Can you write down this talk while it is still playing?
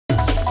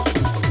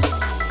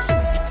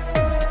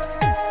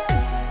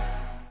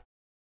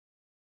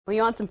Well,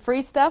 you want some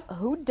free stuff?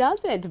 Who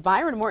doesn't?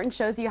 Byron Morton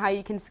shows you how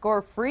you can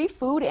score free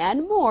food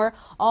and more,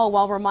 all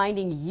while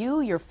reminding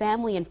you, your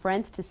family, and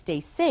friends to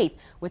stay safe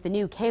with the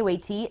new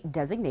KOAT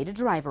Designated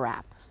Driver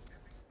app.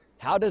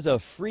 How does a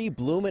free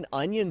bloomin'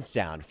 onion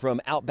sound from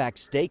Outback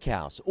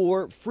Steakhouse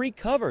or free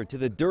cover to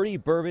the Dirty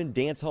Bourbon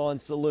Dance Hall and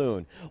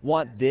Saloon?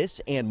 Want this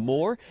and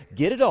more?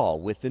 Get it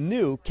all with the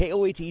new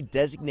KOAT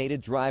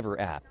Designated Driver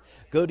app.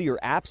 Go to your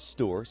app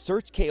store,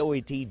 search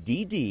KOAT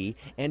DD,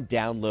 and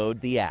download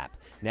the app.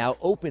 Now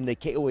open the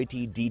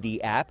KOAT DD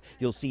app.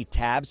 You'll see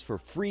tabs for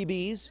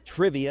freebies,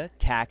 trivia,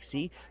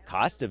 taxi,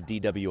 cost of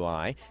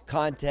DWI,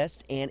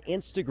 contest, and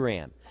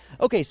Instagram.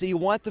 Okay, so you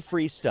want the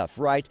free stuff,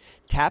 right?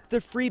 Tap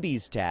the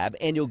freebies tab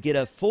and you'll get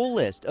a full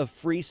list of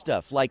free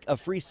stuff like a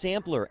free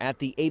sampler at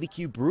the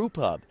ABQ Brew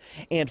Pub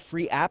and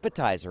free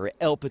appetizer at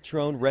El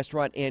Patron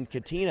Restaurant and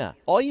Cantina.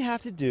 All you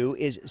have to do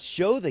is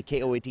show the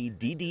KOAT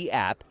DD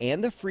app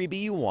and the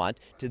freebie you want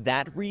to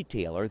that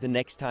retailer the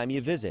next time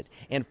you visit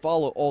and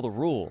follow all the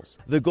rules.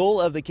 The goal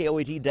of the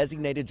KOAT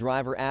Designated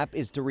Driver app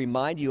is to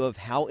remind you of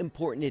how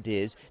important it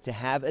is to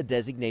have a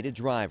designated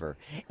driver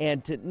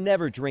and to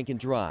never drink and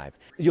drive.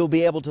 You'll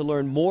be able to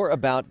learn more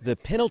about the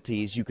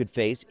penalties you could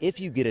face if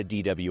you get a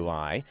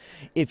DWI.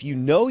 If you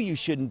know you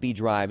shouldn't be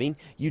driving,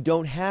 you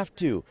don't have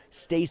to.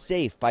 Stay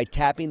safe by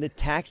tapping the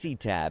taxi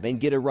tab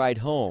and get a ride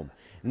home.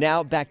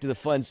 Now back to the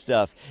fun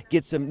stuff.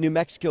 Get some New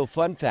Mexico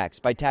fun facts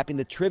by tapping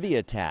the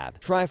trivia tab.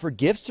 Try for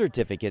gift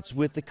certificates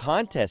with the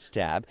contest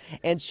tab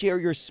and share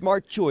your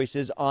smart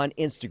choices on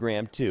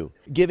Instagram too.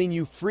 Giving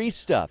you free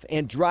stuff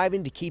and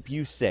driving to keep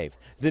you safe.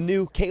 The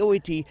new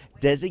KOAT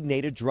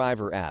Designated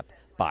Driver app.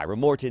 Byron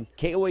Morton,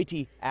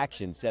 KOAT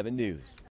Action 7 News.